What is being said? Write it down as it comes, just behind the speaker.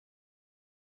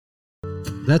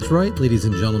That's right, ladies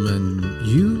and gentlemen.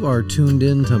 You are tuned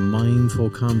in to Mindful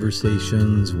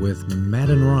Conversations with Matt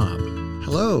and Rob.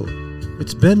 Hello.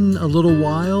 It's been a little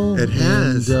while. It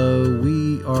has. And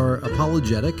we are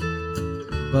apologetic,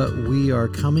 but we are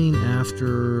coming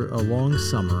after a long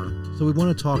summer. So we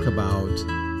want to talk about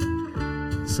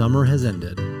summer has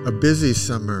ended. A busy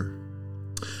summer.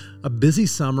 A busy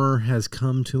summer has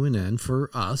come to an end for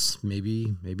us.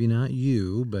 Maybe not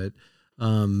you, but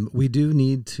we do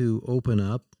need to open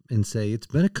up and say it's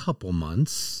been a couple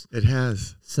months. It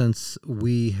has. Since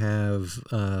we have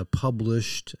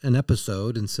published an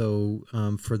episode. And so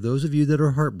for those of you that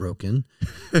are heartbroken,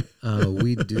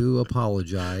 we do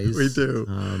apologize. We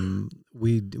do.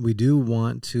 We do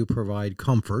want to provide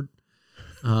comfort.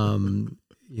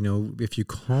 If you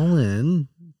call in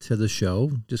to the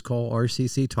show, just call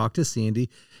RCC, talk to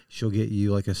Sandy. She'll get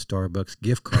you like a Starbucks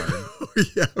gift card.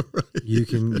 Yeah, right.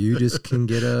 You just can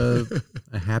get a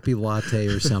happy latte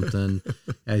or something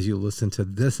as you listen to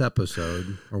this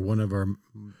episode or one of our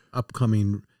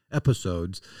upcoming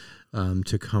episodes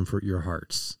to comfort your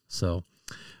hearts. So,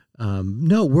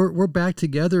 no, we're back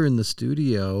together in the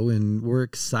studio and we're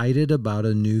excited about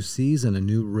a new season, a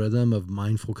new rhythm of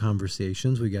mindful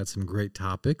conversations. We got some great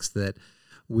topics that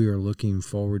we are looking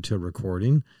forward to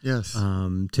recording. Yes.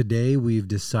 Today we've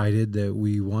decided that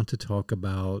we want to talk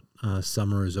about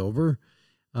summer is over.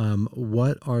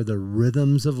 What are the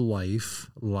rhythms of life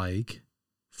like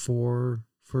for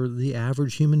the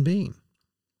average human being?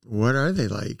 What are they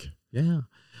like? Yeah.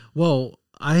 Well,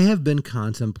 I have been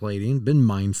been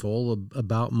mindful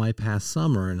about my past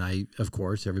summer. And I, of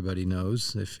course, everybody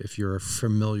knows if you're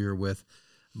familiar with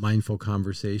Mindful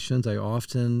Conversations, I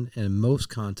often am most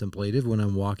contemplative when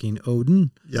I'm walking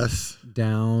Odin. Yes.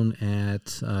 Down at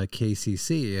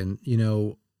KCC. And,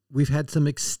 we've had some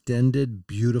extended,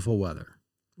 beautiful weather.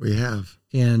 We have.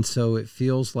 And so it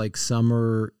feels like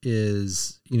summer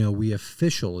is, we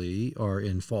officially are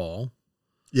in fall.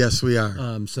 Yes, we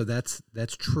are. So that's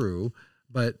true.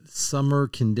 But summer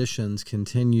conditions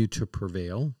continue to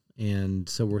prevail. And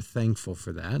so we're thankful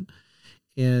for that.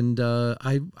 And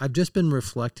I've just been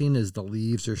reflecting as the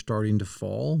leaves are starting to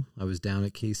fall. I was down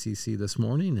at KCC this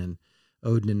morning, and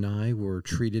Odin and I were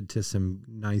treated to some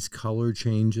nice color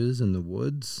changes in the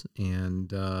woods.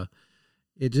 And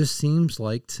it just seems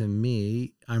like to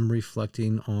me, I'm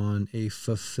reflecting on a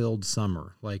fulfilled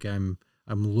summer. Like I'm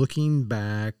looking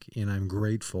back and I'm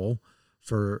grateful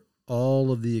for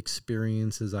all of the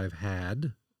experiences I've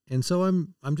had. And so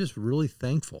I'm just really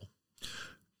thankful.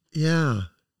 Yeah.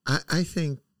 I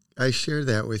think I share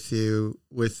that with you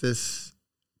with this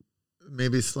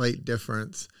maybe slight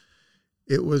difference.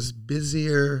 It was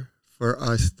busier for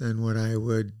us than what I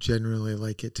would generally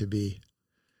like it to be.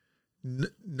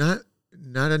 Not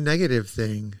a negative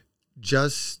thing,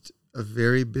 just a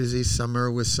very busy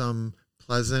summer with some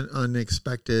pleasant,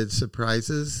 unexpected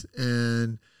surprises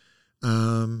and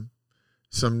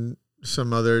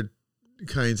some other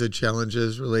kinds of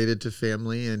challenges related to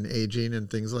family and aging and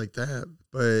things like that.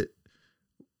 But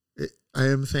I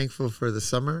am thankful for the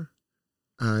summer.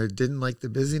 I didn't like the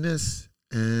busyness,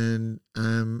 and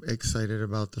I'm excited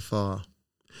about the fall.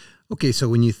 Okay, so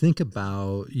when you think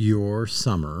about your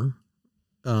summer,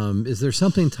 is there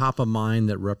something top of mind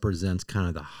that represents kind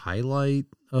of the highlight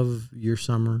of your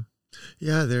summer?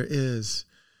 Yeah, there is.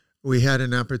 We had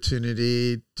an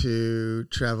opportunity to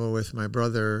travel with my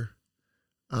brother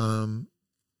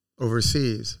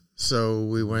overseas. So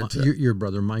we went to... Your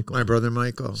brother, Michael. My brother,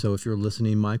 Michael. So if you're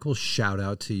listening, Michael, shout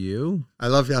out to you. I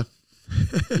love you.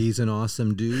 He's an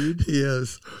awesome dude. He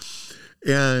is.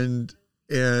 And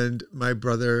my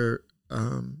brother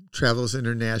travels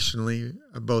internationally,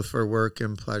 both for work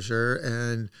and pleasure.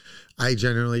 And I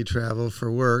generally travel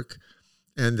for work.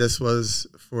 And this was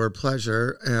for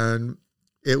pleasure. And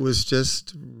it was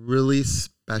just really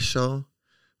special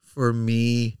for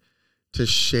me to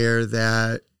share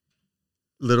that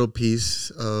little piece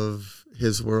of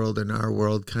his world and our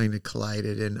world kind of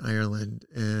collided in Ireland,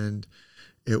 and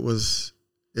it was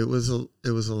a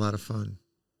lot of fun.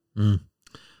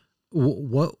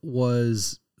 What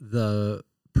was the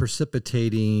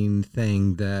precipitating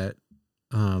thing that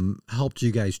helped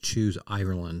you guys choose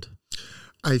Ireland?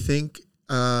 I think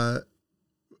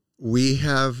we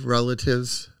have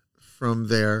relatives from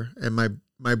there, and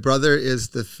my brother is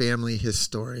the family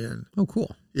historian. Oh,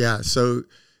 cool. Yeah, so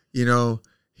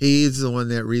he's the one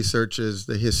that researches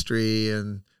the history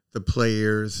and the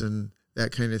players and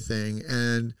that kind of thing.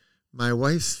 And my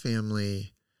wife's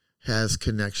family has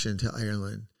connection to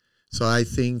Ireland. So I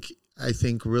think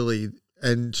really,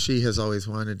 and she has always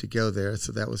wanted to go there.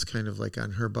 So that was kind of like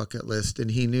on her bucket list,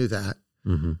 and he knew that.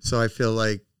 Mm-hmm. So I feel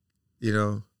like,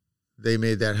 they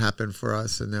made that happen for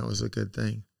us, and that was a good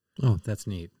thing. Oh, that's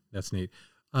neat. That's neat.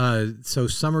 So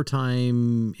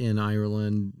summertime in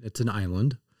Ireland, it's an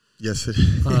island. Yes, it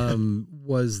is.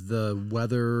 Was the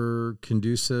weather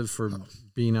conducive for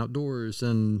being outdoors?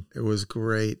 And it was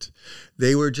great.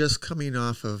 They were just coming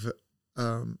off of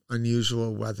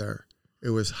unusual weather. It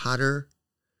was hotter.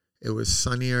 It was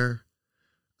sunnier,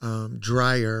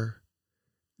 drier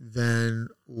than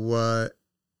what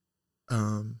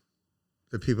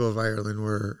the people of Ireland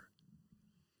were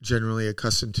generally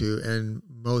accustomed to, and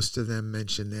most of them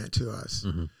mentioned that to us.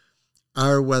 Mm-hmm.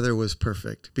 Our weather was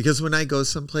perfect because when I go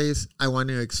someplace, I want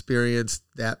to experience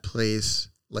that place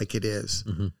like it is,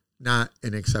 Mm-hmm. not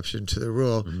an exception to the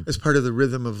rule. Mm-hmm. As part of the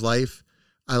rhythm of life,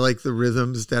 I like the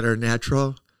rhythms that are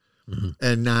natural Mm-hmm.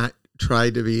 and not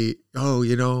try to be,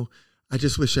 I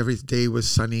just wish every day was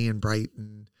sunny and bright.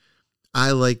 And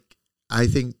I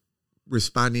think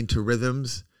responding to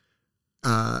rhythms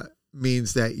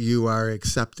means that you are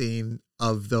accepting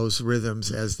of those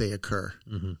rhythms as they occur.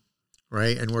 Mm-hmm.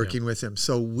 Right. And working with them.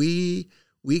 So we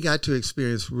got to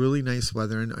experience really nice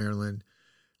weather in Ireland.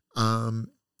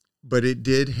 But it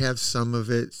did have some of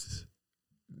its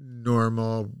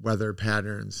normal weather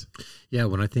patterns. Yeah.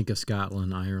 When I think of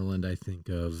Scotland, Ireland, I think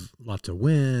of lots of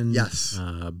wind. Yes.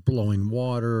 Blowing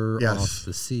water Yes. off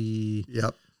the sea.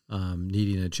 Yep.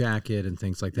 Needing a jacket and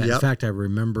things like that. Yep. In fact, I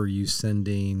remember you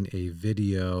sending a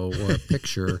video or a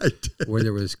picture where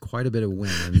there was quite a bit of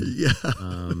wind. Yeah.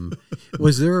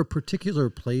 Was there a particular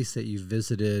place that you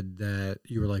visited that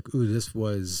you were like, "Ooh, this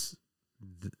was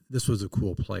a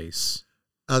cool place"?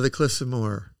 The Cliffs of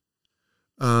Moher.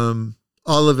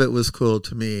 All of it was cool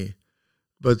to me,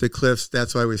 but the cliffs,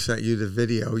 that's why we sent you the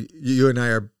video. You and I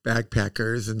are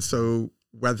backpackers, and so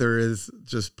weather is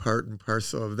just part and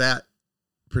parcel of that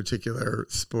particular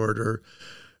sport or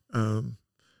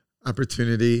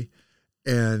opportunity.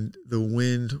 And the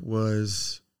wind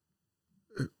was,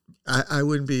 I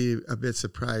wouldn't be a bit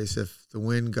surprised if the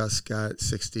wind gust got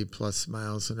 60 plus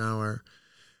miles an hour.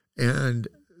 And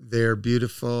they're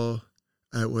beautiful.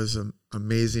 It was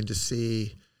amazing to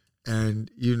see. And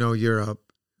Europe,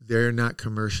 they're not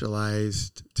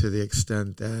commercialized to the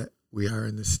extent that we are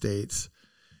in the States.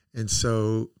 And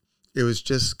so it was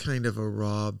just kind of a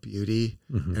raw beauty.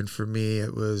 Mm-hmm. And for me,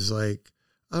 it was like,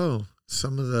 oh,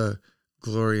 some of the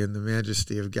glory and the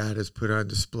majesty of God is put on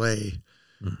display,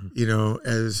 Mm-hmm.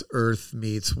 As earth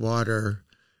meets water.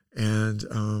 And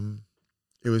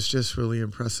it was just really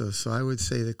impressive. So I would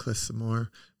say the Cliffs of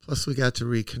Moher. Plus, we got to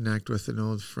reconnect with an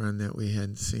old friend that we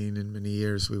hadn't seen in many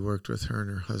years. We worked with her and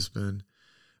her husband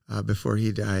before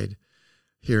he died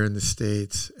here in the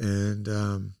States. And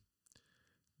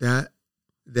that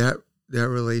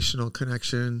relational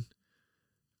connection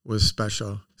was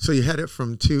special. So you had it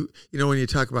from two, when you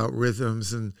talk about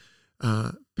rhythms and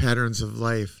patterns of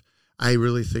life, I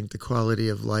really think the quality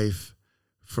of life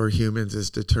for humans is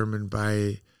determined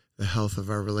by the health of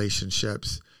our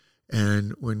relationships.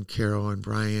 And when Carol and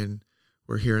Brian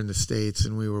were here in the States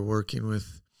and we were working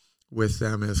with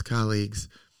them as colleagues,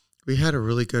 we had a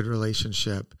really good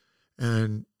relationship.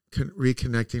 And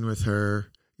reconnecting with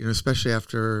her, especially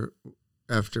after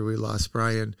we lost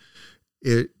Brian,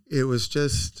 it was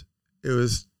just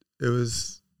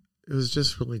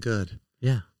really good.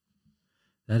 Yeah.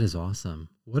 That is awesome.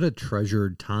 What a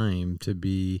treasured time to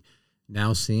be.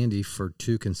 Now Sandy for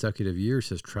 2 consecutive years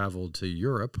has traveled to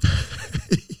Europe.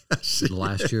 Yes,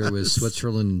 Last year was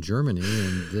Switzerland and Germany,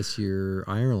 and this year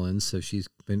Ireland. So she's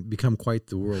become quite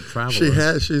the world traveler. She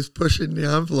has. She's pushing the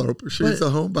envelope. She's a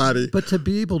homebody. But to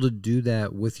be able to do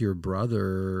that with your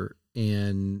brother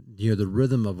and the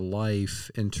rhythm of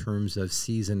life in terms of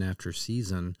season after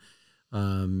season,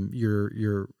 I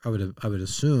would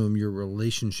assume your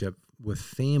relationship with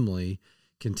family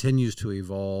continues to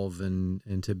evolve,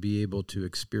 and to be able to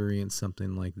experience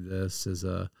something like this as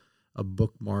a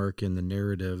bookmark in the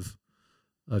narrative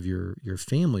of your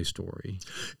family story.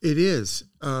 It is.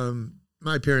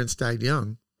 My parents died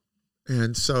young,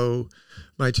 and so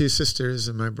my 2 sisters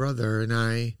and my brother and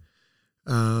I,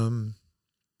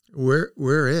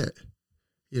 we're it,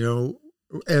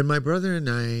 and my brother and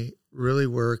I really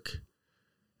work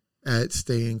at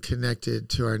staying connected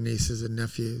to our nieces and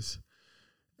nephews.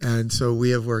 And so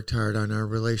we have worked hard on our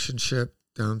relationship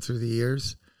down through the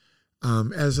years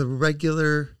as a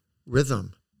regular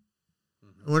rhythm.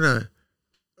 I want to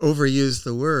overuse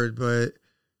the word, but,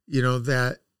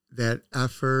 that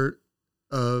effort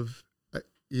of,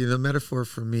 the metaphor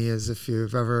for me is if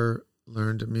you've ever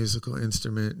learned a musical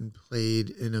instrument and played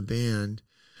in a band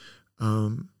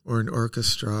or an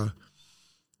orchestra,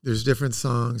 there's different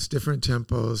songs, different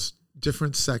tempos,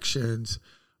 different sections,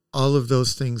 all of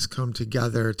those things come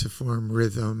together to form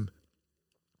rhythm,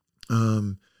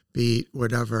 beat,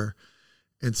 whatever.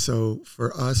 And so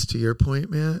for us, to your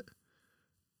point, Matt,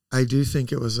 I do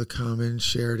think it was a common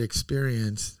shared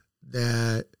experience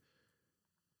that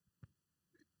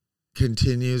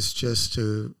continues just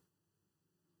to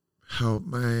help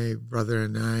my brother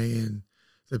and I and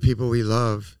the people we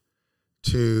love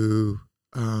to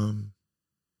come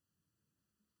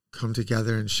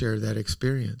together and share that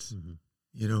experience. Mm-hmm.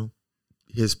 You know,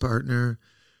 his partner,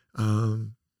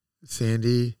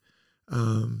 Sandy,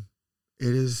 it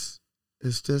was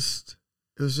just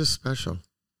special.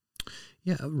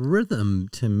 Yeah, rhythm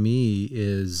to me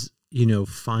is,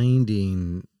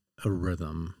 finding a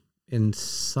rhythm. And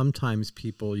sometimes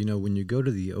people, when you go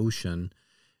to the ocean,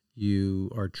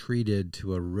 you are treated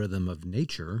to a rhythm of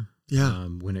nature. Yeah.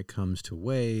 When it comes to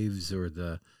waves or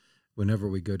whenever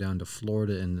we go down to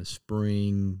Florida in the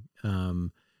spring,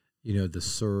 the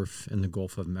surf in the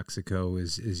Gulf of Mexico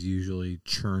is usually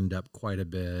churned up quite a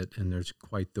bit, and there's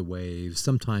quite the waves.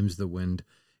 Sometimes the wind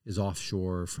is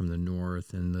offshore from the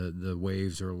north, and the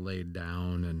waves are laid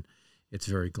down, and it's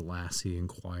very glassy and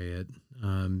quiet.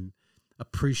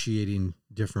 Appreciating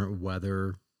different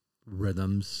weather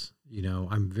rhythms.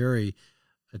 I'm very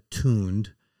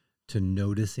attuned to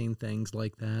noticing things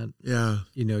like that. Yeah.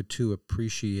 To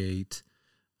appreciate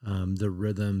the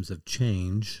rhythms of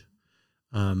change.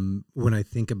 When I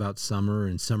think about summer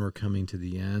and summer coming to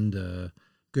the end, a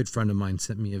good friend of mine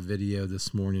sent me a video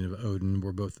this morning of Odin.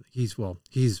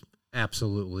 He's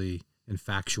absolutely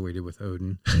infatuated with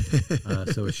Odin.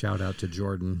 So a shout out to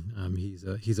Jordan.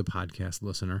 He's a podcast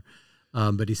listener.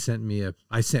 But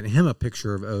I sent him a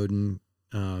picture of Odin.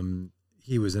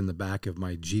 He was in the back of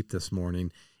my Jeep this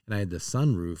morning, and I had the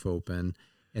sunroof open,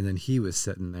 and then he was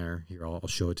sitting there. Here, I'll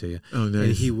show it to you. Oh, nice.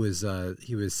 And he was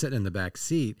sitting in the back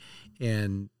seat,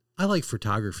 and I like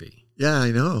photography. Yeah,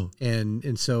 I know.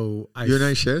 And so you and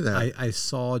I share that. I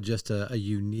saw just a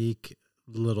unique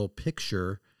little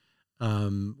picture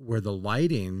where the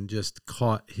lighting just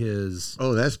caught his.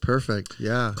 Oh, that's perfect.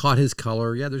 Yeah. Caught his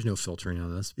color. Yeah, there's no filtering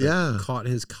on this. But yeah. Caught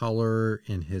his color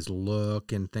and his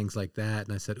look and things like that.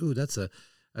 And I said, ooh, that's a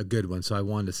good one. So I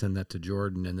wanted to send that to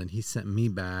Jordan. And then he sent me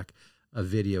back a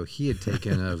video he had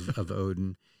taken of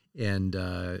Odin. And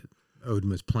Odin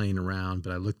was playing around.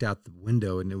 But I looked out the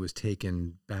window, and it was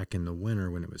taken back in the winter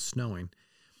when it was snowing.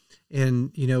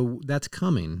 And, that's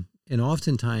coming. And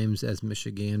oftentimes as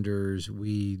Michiganders,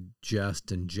 we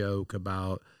jest and joke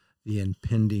about the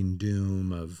impending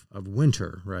doom of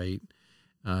winter, right?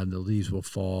 The leaves will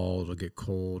fall, it'll get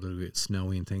cold, it'll get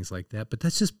snowy and things like that. But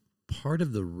that's just part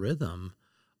of the rhythm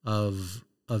of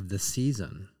the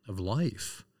season of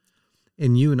life.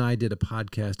 And you and I did a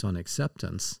podcast on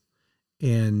acceptance,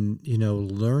 and,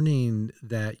 learning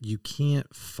that you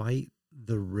can't fight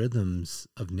the rhythms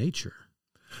of nature.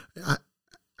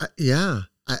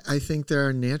 I think there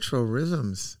are natural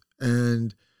rhythms,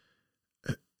 and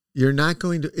you're not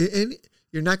going to,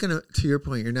 to your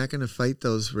point, you're not going to fight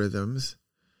those rhythms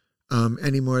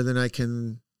any more than I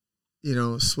can,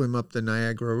 swim up the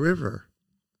Niagara River.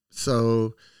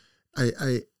 So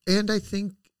I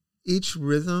think each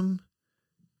rhythm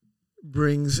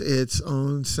brings its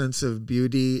own sense of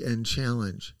beauty and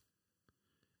challenge.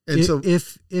 And so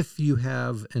if you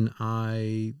have an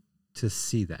eye to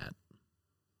see that.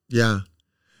 Yeah.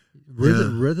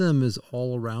 Rhythm is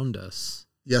all around us.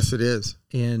 Yes, it is.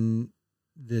 And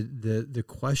the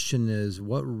question is,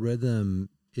 what rhythm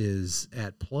is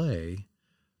at play,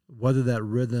 whether that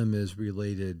rhythm is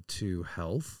related to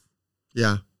health,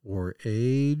 yeah, or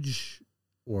age,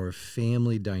 or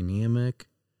family dynamic,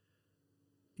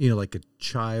 like a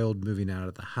child moving out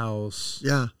of the house,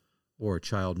 yeah, or a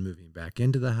child moving back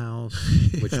into the house,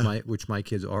 which my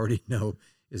kids already know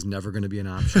is never going to be an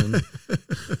option.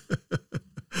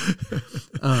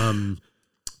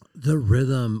 The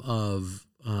rhythm of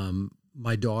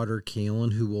my daughter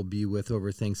Kaylin, who we'll be with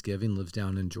over Thanksgiving, lives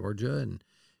down in Georgia, and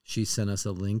she sent us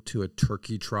a link to a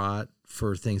turkey trot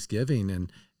for Thanksgiving,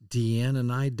 and Deanne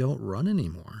and I don't run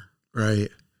anymore. Right.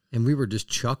 And we were just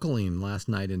chuckling last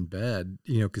night in bed,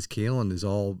 because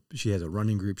Kaylin she has a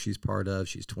running group she's part of.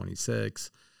 She's 26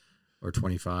 or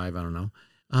 25, I don't know.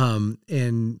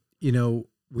 And,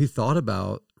 we thought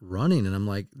about running, and I'm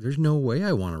like, there's no way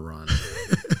I want to run.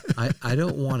 I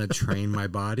don't want to train my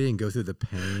body and go through the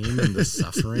pain and the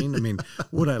suffering. I mean,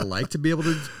 would I like to be able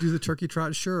to do the turkey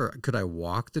trot? Sure. Could I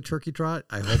walk the turkey trot?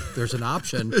 I hope there's an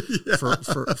option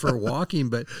for walking,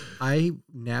 but I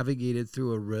navigated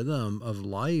through a rhythm of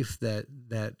life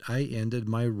that I ended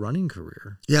my running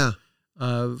career. Yeah.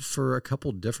 For a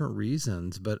couple different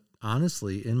reasons, but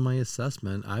honestly, in my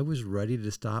assessment, I was ready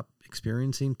to stop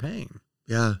experiencing pain.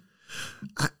 Yeah.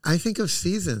 I think of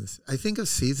seasons. I think of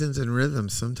seasons and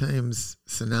rhythms sometimes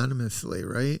synonymously,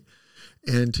 right?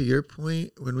 And to your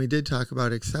point, when we did talk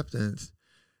about acceptance,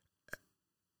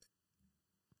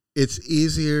 it's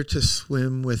easier to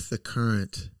swim with the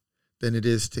current than it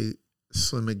is to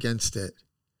swim against it.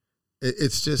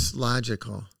 It's just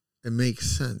logical. It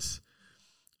makes sense.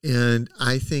 And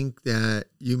I think that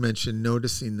you mentioned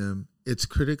noticing them. It's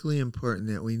critically important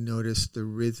that we notice the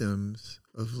rhythms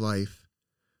of life,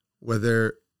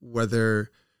 whether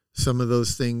some of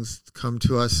those things come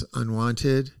to us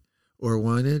unwanted or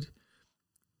wanted.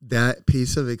 That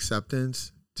piece of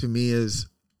acceptance to me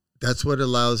that's what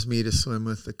allows me to swim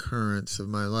with the currents of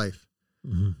my life.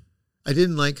 Mm-hmm. I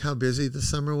didn't like how busy the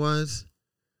summer was,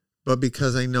 but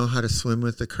because I know how to swim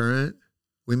with the current,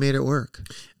 we made it work.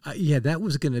 Yeah, that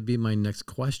was going to be my next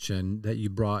question, that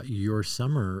you brought your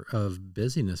summer of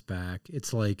busyness back.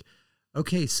 It's like,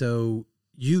 okay, so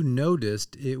you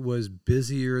noticed it was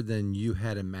busier than you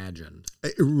had imagined.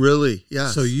 Really,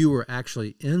 yes. So you were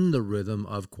actually in the rhythm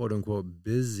of quote unquote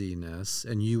busyness,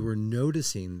 and you were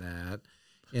noticing that.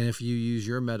 And if you use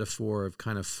your metaphor of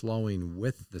kind of flowing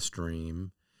with the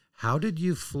stream, how did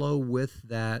you flow with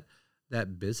that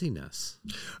busyness?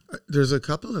 There's a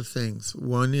couple of things.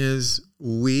 One is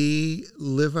we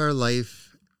live our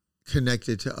life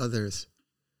connected to others,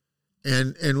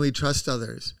 and we trust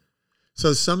others.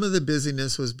 So some of the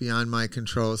busyness was beyond my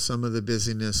control. Some of the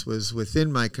busyness was within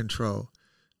my control.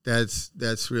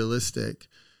 That's realistic.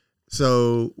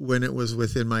 So when it was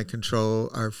within my control,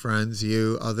 our friends,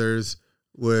 you, others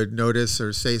would notice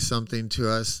or say something to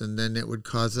us, and then it would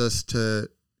cause us to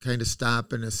kind of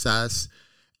stop and assess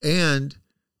and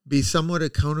be somewhat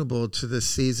accountable to the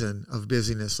season of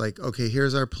busyness. Like, okay,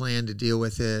 here's our plan to deal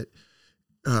with it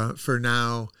for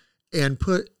now, and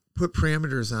put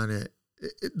parameters on it.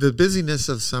 The busyness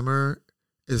of summer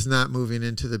is not moving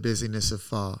into the busyness of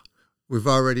fall. We've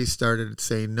already started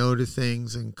saying no to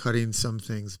things and cutting some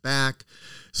things back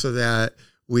so that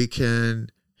we can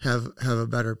have a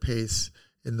better pace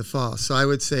in the fall. So I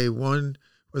would say one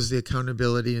was the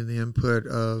accountability and the input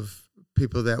of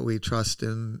people that we trust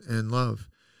and love.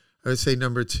 I would say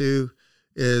number two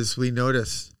is we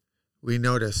notice.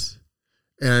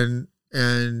 And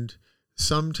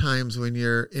sometimes when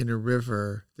you're in a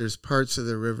river, there's parts of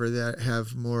the river that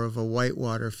have more of a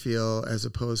whitewater feel as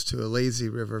opposed to a lazy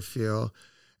river feel.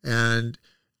 And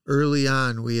early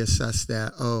on, we assess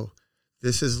that,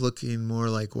 this is looking more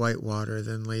like whitewater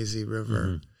than lazy river.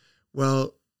 Mm-hmm.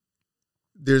 Well,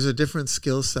 there's a different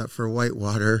skill set for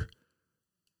whitewater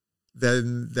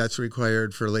than that's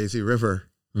required for lazy river.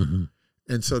 Mm-hmm.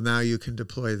 And so now you can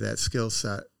deploy that skill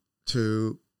set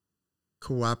to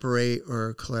cooperate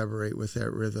or collaborate with that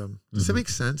rhythm. Does that make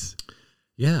sense?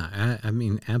 Yeah, I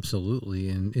mean, absolutely.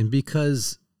 And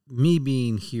because me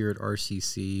being here at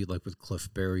RCC, like with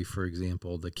Cliff Berry, for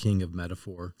example, the king of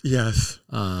metaphor. Yes.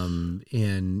 And,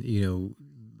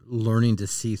 learning to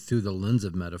see through the lens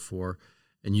of metaphor.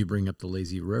 And you bring up the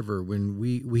lazy river. When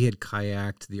we had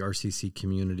kayaked, the RCC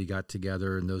community got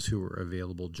together, and those who were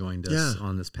available joined us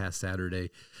on this past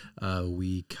Saturday.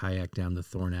 We kayaked down the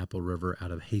Thornapple River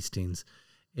out of Hastings.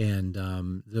 And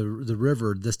the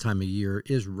river this time of year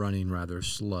is running rather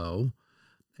slow.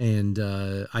 And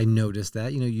I noticed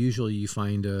that, usually you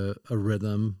find a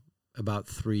rhythm about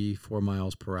 3-4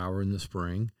 miles per hour in the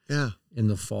spring. Yeah. In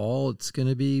the fall, it's going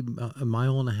to be a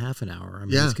mile and a half an hour. I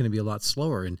mean, it's going to be a lot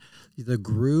slower. And the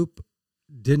group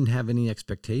didn't have any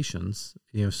expectations.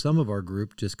 Some of our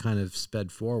group just kind of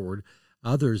sped forward.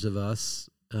 Others of us,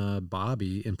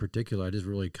 Bobby in particular, I just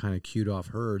really kind of cued off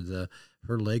her.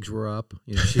 Her legs were up.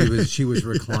 She was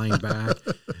reclined back.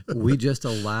 We just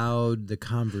allowed the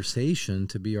conversation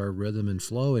to be our rhythm and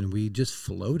flow, and we just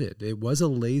floated. It was a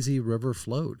lazy river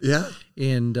float. Yeah.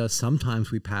 And sometimes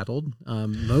we paddled,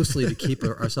 mostly to keep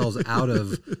ourselves out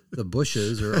of the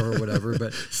bushes or whatever.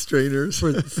 But strainers.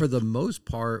 For the most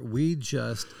part,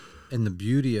 and the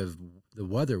beauty of the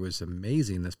weather was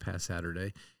amazing this past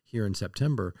Saturday here in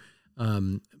September.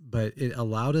 But it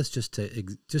allowed us just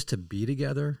to be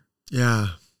together. Yeah.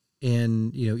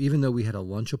 And, even though we had a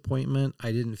lunch appointment,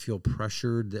 I didn't feel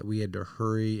pressured that we had to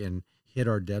hurry and hit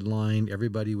our deadline.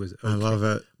 Everybody was okay, I love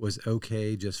it. Was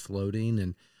okay just floating.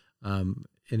 And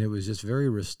it was just very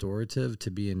restorative to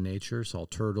be in nature. Saw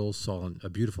turtles, saw a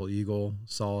beautiful eagle,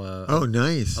 saw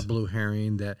nice. a blue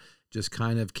herring that just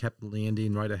kind of kept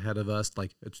landing right ahead of us.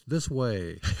 Like, it's this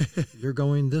way, you're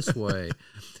going this way.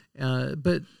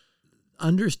 But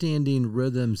understanding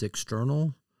rhythms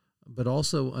external, but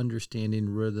also understanding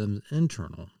rhythms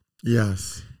internal.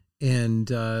 Yes.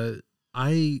 And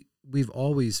I we've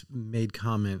always made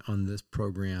comment on this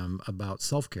program about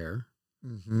self-care,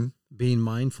 Mm-hmm. being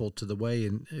mindful to the way.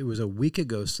 And it was a week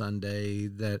ago Sunday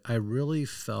that I really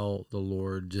felt the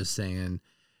Lord just saying,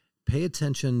 pay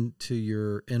attention to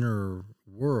your inner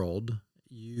world.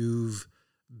 You've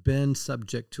been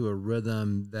subject to a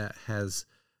rhythm that has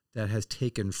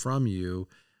taken from you.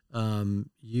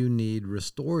 You need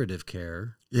restorative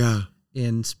care. Yeah.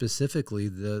 And specifically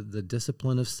the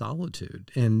discipline of solitude.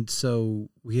 And so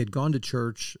we had gone to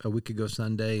church a week ago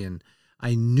Sunday, and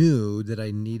I knew that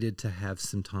I needed to have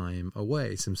some time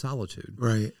away, some solitude.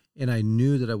 Right. And I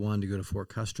knew that I wanted to go to Fort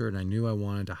Custer, and I knew I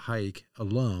wanted to hike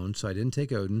alone. So I didn't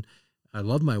take Odin. I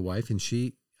love my wife, and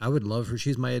I would love her.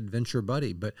 She's my adventure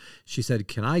buddy. But she said,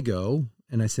 can I go?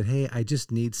 And I said, hey, I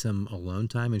just need some alone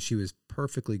time. And she was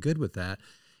perfectly good with that.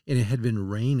 And it had been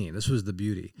raining. This was the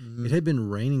beauty. Mm-hmm. It had been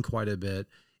raining quite a bit.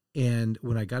 And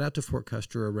when I got out to Fort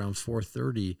Custer around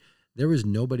 4:30, there was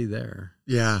nobody there.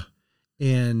 Yeah.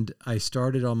 And I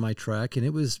started on my trek, and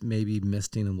it was maybe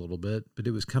misting a little bit, but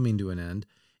it was coming to an end.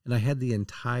 And I had the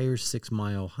entire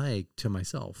 6-mile hike to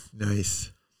myself.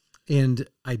 Nice. And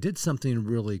I did something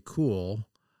really cool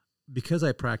because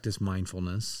I practice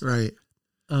mindfulness. Right.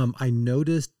 I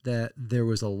noticed that there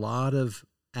was a lot of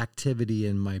activity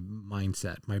in my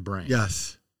mindset, my brain.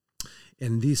 Yes.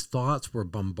 And these thoughts were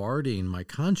bombarding my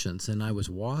conscience, and I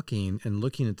was walking and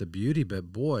looking at the beauty,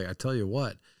 but boy, I tell you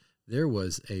what, there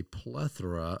was a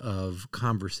plethora of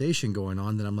conversation going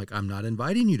on that I'm like, I'm not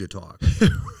inviting you to talk.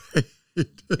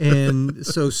 And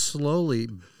so slowly,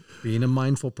 being a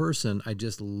mindful person, I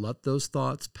just let those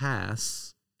thoughts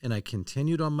pass, and I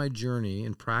continued on my journey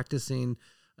and practicing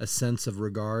a sense of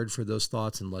regard for those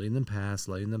thoughts and letting them pass.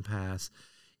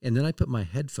 And then I put my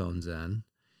headphones in,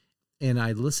 and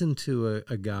I listened to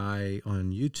a guy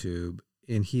on YouTube,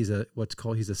 and he's a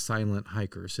silent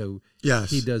hiker. So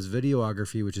Yes. he does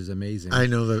videography, which is amazing. I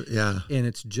know that. Yeah. And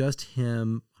it's just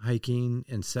him hiking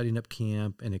and setting up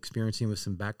camp and experiencing with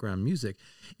some background music.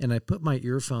 And I put my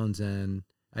earphones in.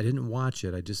 I didn't watch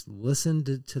it. I just listened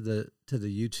to the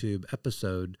YouTube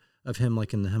episode of him,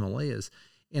 like in the Himalayas,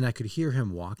 and I could hear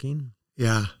him walking.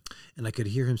 Yeah. And I could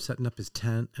hear him setting up his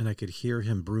tent, and I could hear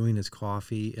him brewing his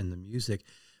coffee and the music.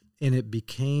 And it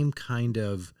became kind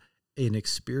of an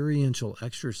experiential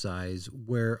exercise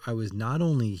where I was not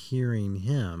only hearing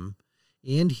him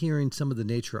and hearing some of the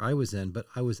nature I was in, but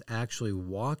I was actually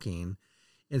walking.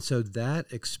 And so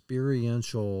that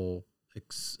experiential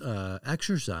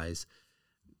exercise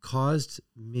caused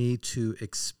me to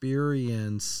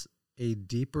experience a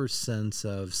deeper sense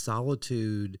of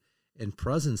solitude and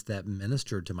presence that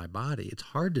ministered to my body. It's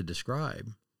hard to describe.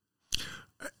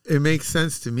 It makes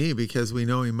sense to me because we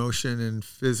know emotion and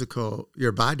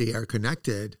your body are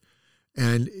connected.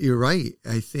 And you're right.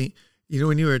 I think,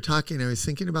 when you were talking, I was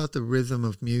thinking about the rhythm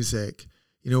of music,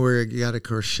 where you got a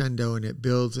crescendo and it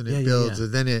builds and it builds.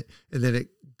 And then it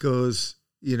goes,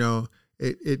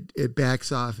 it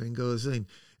backs off and goes in.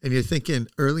 And you're thinking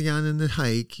early on in the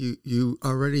hike, you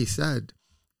already said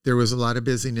there was a lot of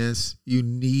busyness. You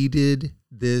needed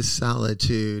this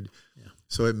solitude. Yeah.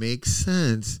 So it makes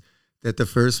sense that the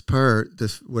first part,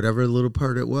 whatever little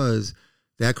part it was,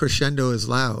 that crescendo is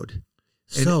loud.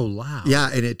 So loud.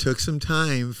 Yeah, and it took some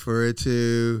time for it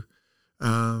to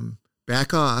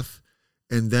back off.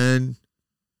 And then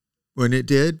when it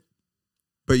did,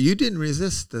 but you didn't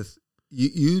resist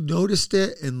you noticed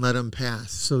it and let them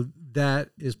pass. So that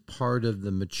is part of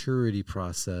the maturity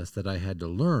process that I had to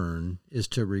learn, is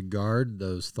to regard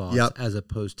those thoughts as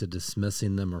opposed to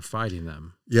dismissing them or fighting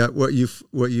them. Yeah, what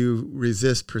you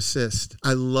resist persist.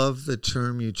 I love the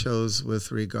term you chose with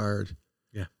regard.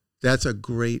 Yeah. That's a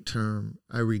great term.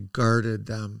 I regarded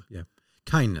them. Yeah.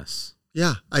 Kindness.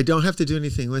 Yeah, I don't have to do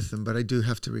anything with them, but I do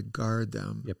have to regard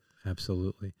them. Yep,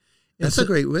 absolutely. That's a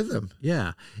great rhythm.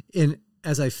 Yeah. And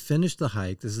as I finished the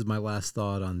hike, this is my last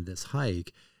thought on this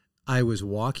hike, I was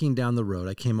walking down the road.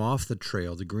 I came off the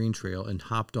trail, the green trail, and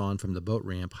hopped on from the boat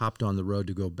ramp, hopped on the road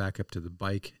to go back up to the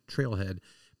bike trailhead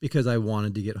because I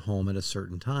wanted to get home at a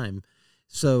certain time.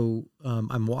 So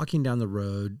I'm walking down the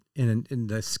road, and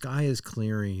the sky is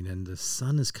clearing, and the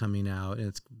sun is coming out, and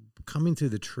it's coming through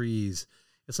the trees.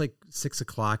 It's like 6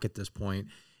 o'clock at this point,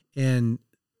 and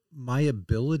my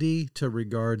ability to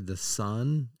regard the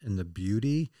sun and the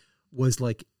beauty was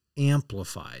like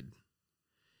amplified.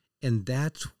 And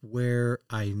that's where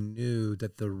I knew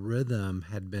that the rhythm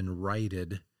had been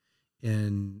righted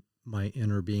in my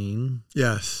inner being.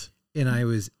 Yes. And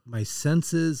my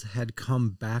senses had come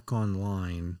back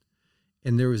online,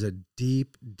 and there was a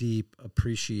deep, deep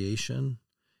appreciation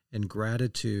and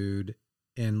gratitude.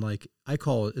 And like I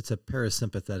call it's a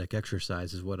parasympathetic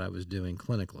exercise is what I was doing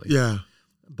clinically. Yeah.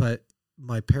 but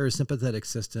my parasympathetic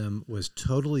system was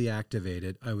totally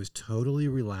activated. I was totally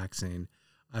relaxing.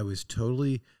 I was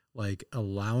totally like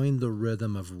allowing the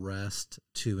rhythm of rest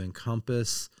to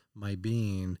encompass my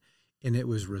being, and it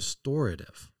was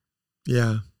restorative.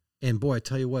 Yeah. And boy, I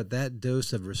tell you what, that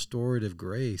dose of restorative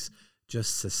grace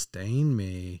just sustained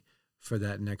me for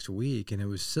that next week. And it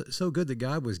was so good that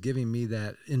God was giving me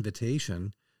that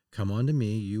invitation. Come unto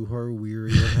me, you who are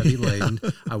weary or heavy laden.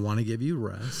 I want to give you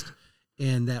rest.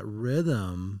 And that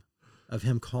rhythm of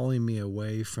him calling me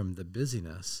away from the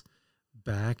busyness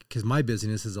back, because my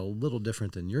busyness is a little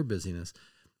different than your busyness,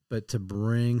 but to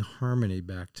bring harmony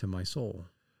back to my soul.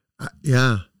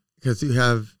 Yeah, because you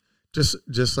have,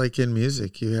 just like in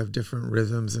music, you have different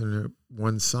rhythms in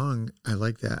one song. I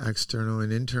like that, external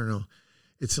and internal.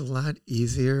 It's a lot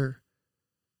easier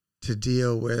to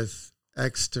deal with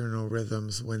external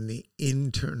rhythms when the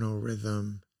internal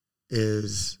rhythm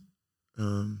is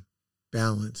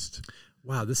balanced.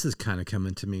 Wow, this is kind of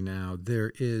coming to me now.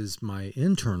 There is my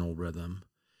internal rhythm,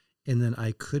 and then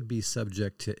I could be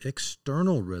subject to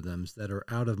external rhythms that are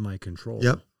out of my control.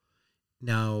 Yep.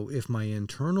 Now, if my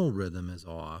internal rhythm is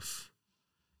off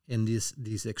and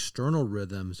these external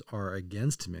rhythms are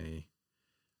against me,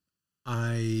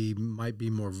 I might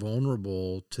be more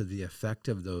vulnerable to the effect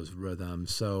of those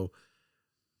rhythms. So,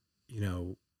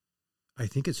 I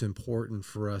think it's important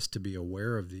for us to be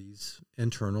aware of these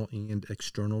internal and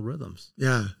external rhythms.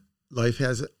 Yeah. Life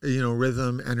has,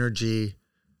 rhythm, energy.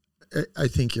 I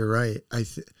think you're right. I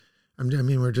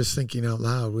mean, we're just thinking out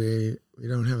loud. We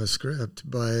don't have a script,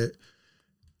 but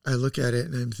I look at it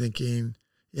and I'm thinking,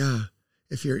 yeah,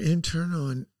 if your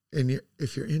internal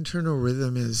if your internal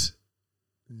rhythm is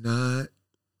not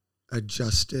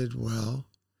adjusted well,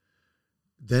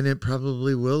 then it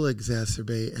probably will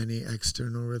exacerbate any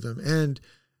external rhythm. And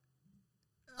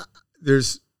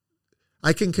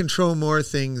I can control more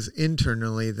things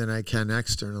internally than I can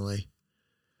externally.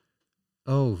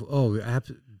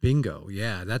 Bingo.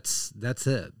 Yeah, that's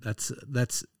it.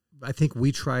 That's I think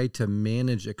we try to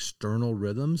manage external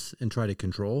rhythms and try to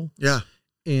control. Yeah.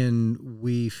 And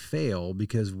we fail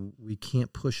because we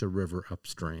can't push a river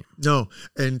upstream. No.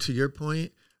 And to your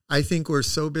point, I think we're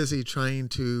so busy trying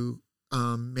to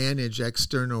manage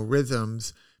external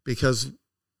rhythms because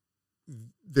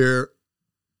they're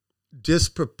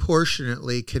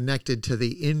disproportionately connected to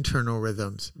the internal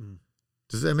rhythms. Mm.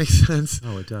 Does that make sense?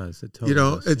 Oh, it does. It totally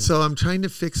does. And so I'm trying to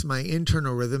fix my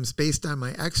internal rhythms based on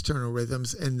my external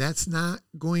rhythms, and that's not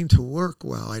going to work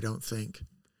well, I don't think.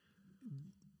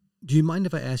 Do you mind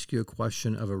if I ask you a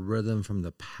question of a rhythm from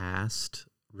the past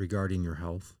regarding your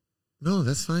health? No,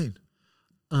 that's fine.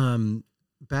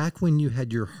 Back when you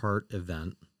had your heart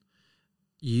event,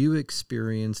 you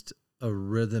experienced a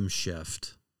rhythm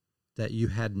shift that you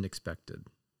hadn't expected.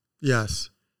 Yes.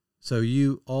 So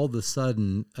you, all of a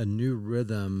sudden, a new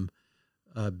rhythm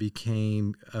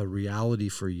became a reality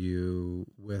for you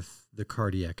with the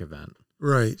cardiac event.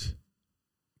 Right.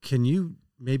 Can you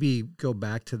maybe go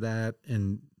back to that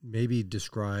and maybe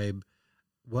describe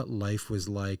what life was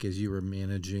like as you were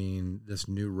managing this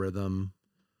new rhythm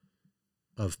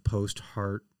of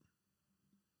post-heart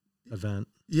event?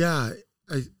 Yeah.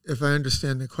 If I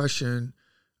understand the question,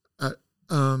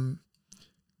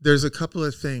 there's a couple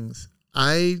of things.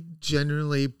 I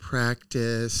generally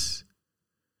practice,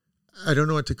 I don't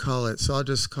know what to call it, so I'll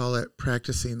just call it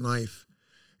practicing life.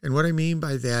 And what I mean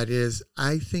by that is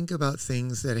I think about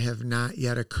things that have not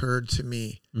yet occurred to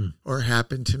me or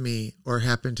happened to me or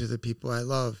happened to the people I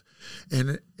love.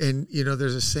 And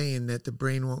there's a saying that the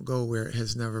brain won't go where it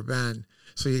has never been.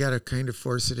 So you got to kind of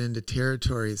force it into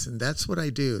territories. And that's what I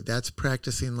do. That's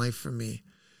practicing life for me.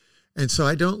 And so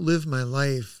I don't live my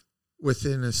life with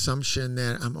an assumption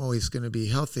that I'm always going to be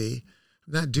healthy.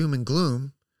 I'm not doom and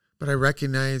gloom, but I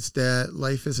recognize that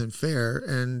life isn't fair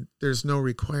and there's no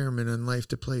requirement in life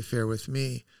to play fair with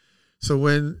me. So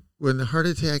when the heart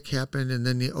attack happened and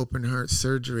then the open heart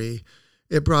surgery,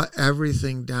 it brought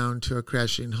everything down to a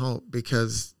crashing halt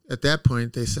because at that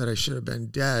point they said I should have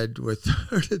been dead with the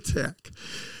heart attack.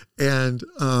 And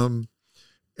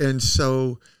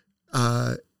so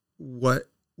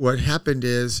what happened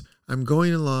is I'm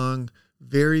going along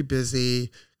very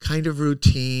busy, kind of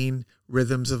routine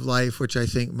rhythms of life, which I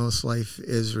think most life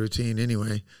is routine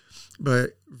anyway,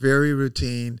 but very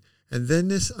routine. And then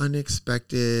this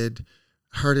unexpected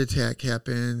heart attack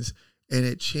happens and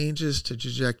it changes to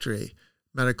trajectory.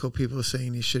 Medical people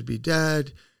saying you should be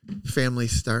dead,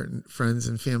 friends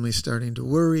and family starting to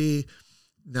worry,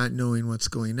 not knowing what's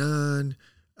going on.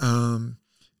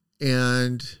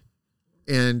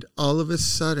 And all of a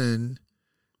sudden,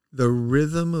 the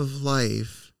rhythm of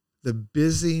life the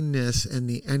busyness and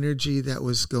the energy that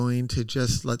was going to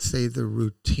just, let's say, the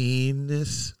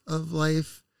routineness of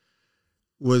life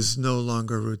was no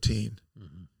longer routine.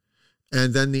 Mm-hmm.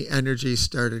 And then the energy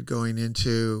started going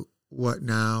into what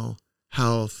now,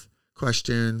 health,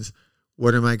 questions,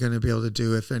 what am I going to be able to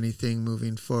do, if anything,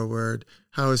 moving forward?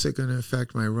 How is it going to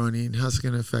affect my running? How's it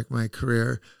going to affect my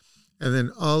career? And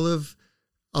then all of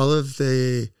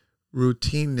the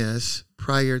routineness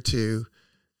prior to,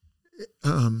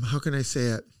 how can I say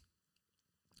it?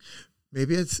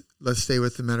 Maybe let's stay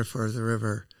with the metaphor of the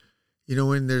river. You know,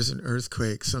 when there's an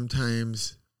earthquake,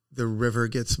 sometimes the river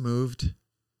gets moved.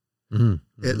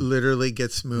 Mm-hmm. It literally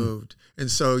gets moved. And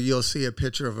so you'll see a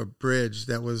picture of a bridge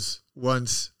that was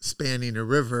once spanning a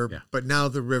river, but now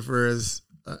the river is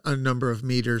a number of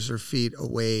meters or feet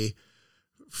away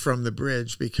from the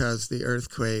bridge because the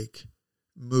earthquake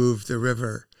moved the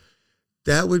river.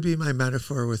 That would be my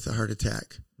metaphor with the heart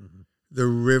attack. Mm-hmm. The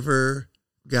river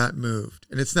got moved,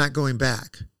 and it's not going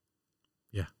back.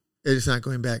 Yeah. It's not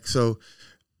going back. So,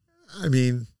 I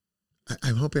mean,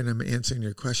 I'm hoping I'm answering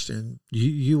your question.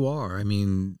 You are. I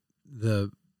mean,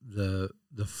 the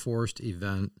forced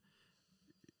event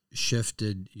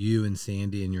shifted you and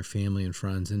Sandy and your family and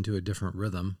friends into a different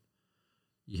rhythm.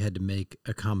 You had to make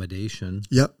accommodation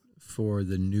for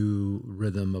the new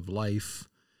rhythm of life.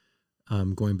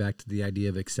 Going back to the idea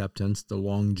of acceptance, the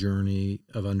long journey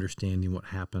of understanding what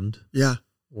happened,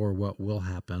 or what will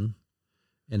happen,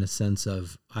 in a sense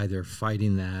of either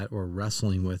fighting that or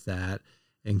wrestling with that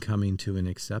and coming to an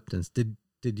acceptance. Did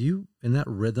you, in that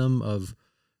rhythm of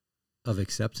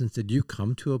acceptance, did you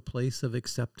come to a place of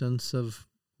acceptance of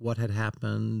what had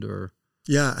happened? Or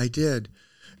yeah, I did.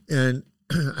 And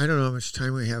I don't know how much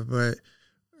time we have, but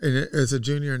as a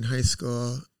junior in high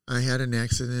school, I had an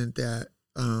accident that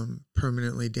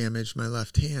permanently damaged my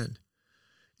left hand,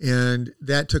 and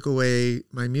that took away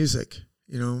my music.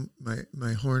 You know,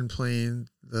 my horn playing,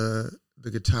 the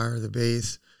guitar, the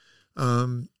bass.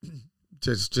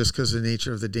 Just because of the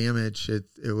nature of the damage,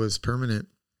 it was permanent.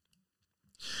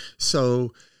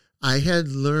 So I had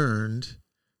learned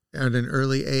at an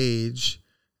early age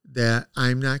that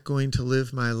I'm not going to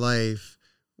live my life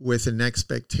with an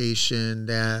expectation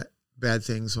that bad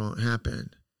things won't happen.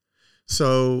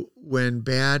 So when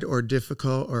bad or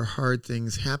difficult or hard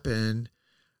things happen,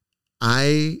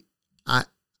 I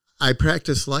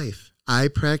practice life. I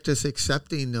practice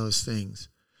accepting those things.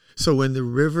 So when the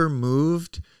river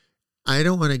moved, I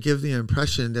don't want to give the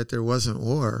impression that there wasn't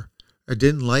war. I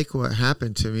didn't like what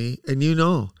happened to me. And you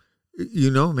know,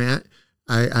 Matt,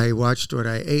 I watched what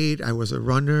I ate. I was a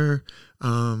runner.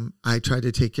 I tried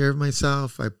to take care of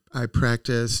myself. I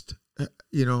practiced,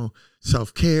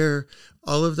 self-care,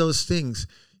 all of those things.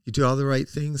 You do all the right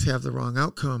things, have the wrong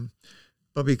outcome.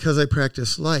 But because I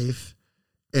practice life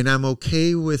and I'm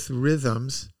okay with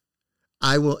rhythms,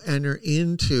 I will enter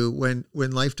into when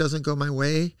life doesn't go my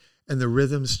way and the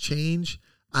rhythms change.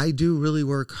 I do really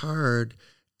work hard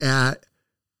at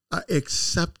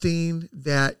accepting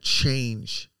that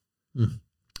change.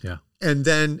 Yeah. And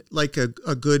then like a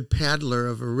good paddler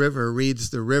of a river reads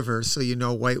the river. So,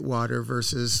 white water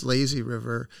versus lazy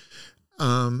river.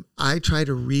 I try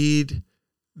to read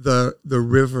the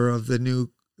river of the new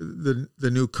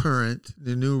current,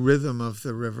 the new rhythm of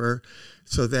the river,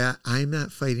 so that I'm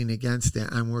not fighting against it.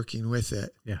 I'm working with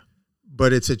it. Yeah.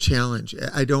 But it's a challenge.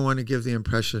 I don't want to give the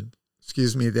impression,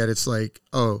 that it's like,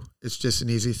 oh, it's just an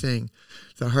easy thing.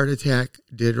 The heart attack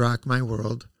did rock my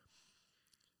world.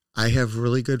 I have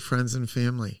really good friends and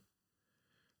family.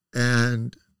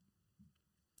 And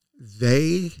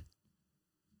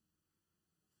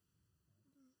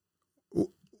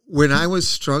when I was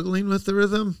struggling with the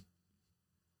rhythm,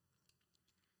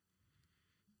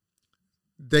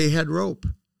 they had rope.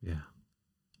 Yeah.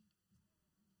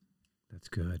 That's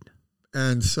good.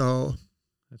 And so,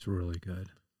 that's really good.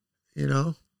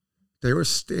 They were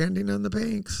standing on the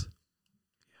banks.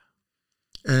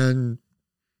 Yeah.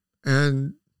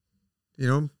 And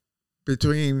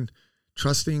between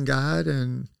trusting God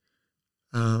and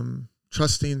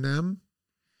trusting them,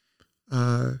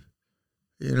 and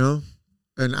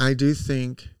I do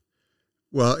think,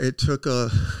 it took a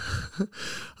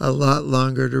lot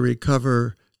longer to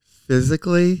recover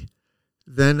physically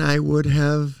than I would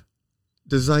have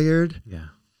desired. Yeah.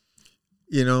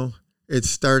 It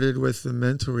started with the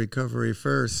mental recovery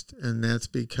first, and that's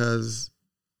because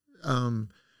I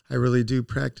really do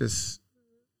practice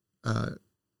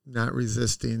not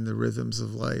resisting the rhythms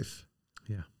of life.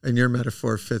 Yeah. And your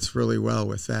metaphor fits really well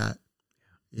with that.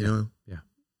 Yeah.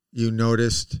 You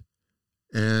noticed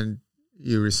and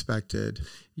you respected.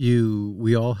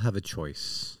 We all have a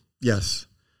choice. Yes.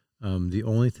 The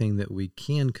only thing that we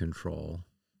can control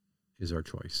is our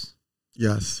choice.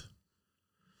 Yes.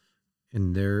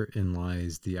 And therein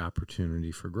lies the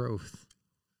opportunity for growth.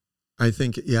 I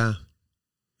think, yeah.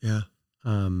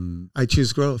 I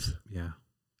choose growth. Yeah.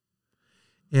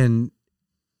 And,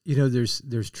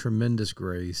 there's tremendous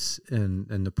grace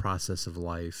in the process of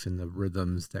life and the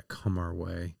rhythms that come our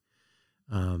way.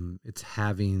 It's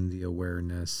having the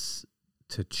awareness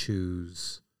to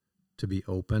choose to be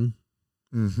open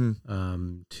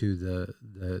to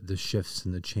the shifts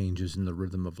and the changes in the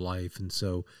rhythm of life. And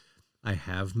so I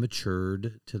have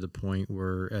matured to the point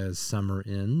where as summer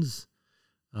ends,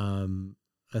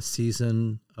 a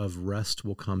season of rest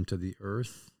will come to the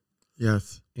earth.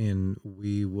 Yes. And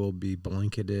we will be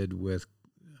blanketed with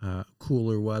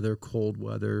cooler weather, cold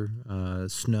weather,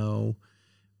 snow.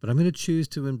 But I'm going to choose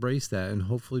to embrace that and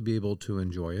hopefully be able to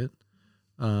enjoy it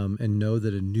and know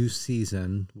that a new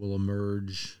season will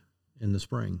emerge in the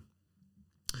spring.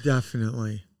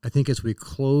 Definitely. I think as we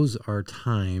close our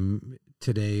time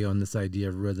today on this idea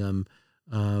of rhythm,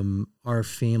 our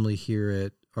family here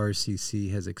at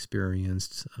RCC has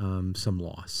experienced some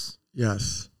loss.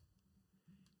 Yes.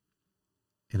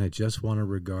 And I just want to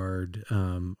regard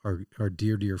our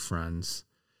dear friends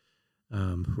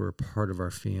who are part of our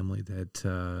family.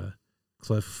 That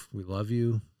Cliff, we love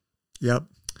you. Yep.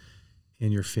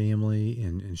 And your family,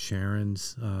 and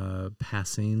Sharon's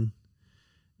passing,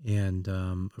 and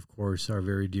of course our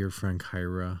very dear friend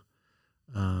Kyra,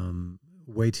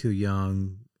 way too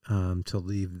young to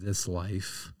leave this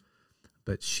life,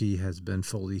 but she has been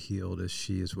fully healed as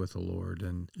she is with the Lord,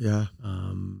 and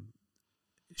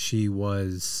she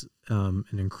was an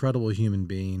incredible human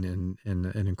being and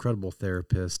an incredible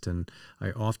therapist. And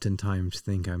I oftentimes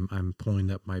think I'm pulling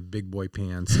up my big boy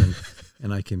pants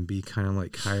and I can be kind of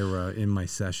like Kyra in my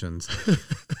sessions.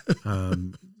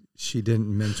 She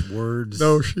didn't mince words.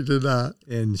 No, she did not.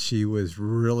 And she was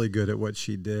really good at what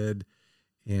she did.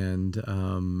 And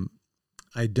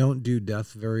I don't do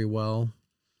death very well.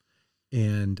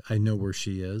 And I know where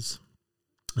she is.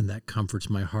 And that comforts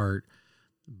my heart.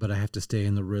 But I have to stay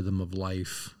in the rhythm of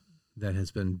life that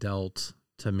has been dealt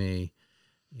to me.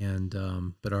 And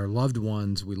but our loved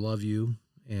ones, we love you.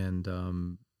 And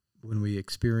when we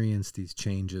experience these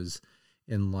changes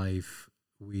in life,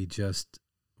 we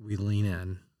lean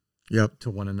in to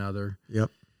one another.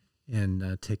 Yep.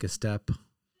 And take a step,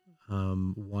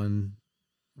 one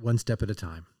step at a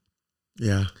time.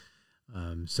 Yeah.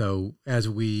 So as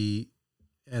we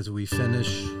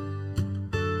finish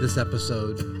this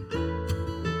episode,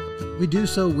 we do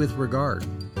so with regard.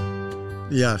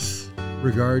 Yes.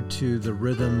 Regard to the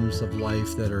rhythms of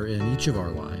life that are in each of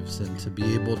our lives, and to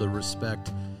be able to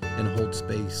respect and hold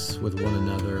space with one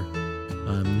another,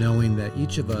 knowing that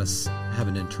each of us have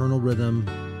an internal rhythm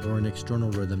or an external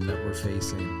rhythm that we're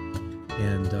facing.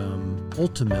 And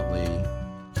ultimately,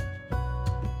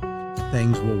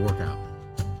 things will work out.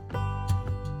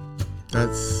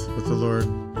 That's what the Lord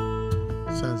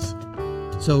says.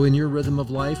 So in your rhythm of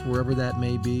life, wherever that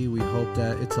may be, we hope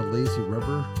that it's a lazy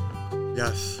river.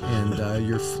 Yes. And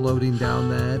you're floating down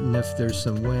that. And if there's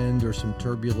some wind or some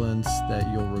turbulence, that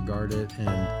you'll regard it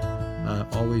and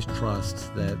always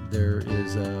trust that there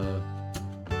is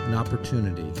an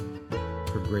opportunity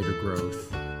for greater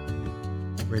growth,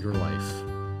 greater life.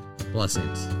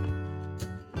 Blessings.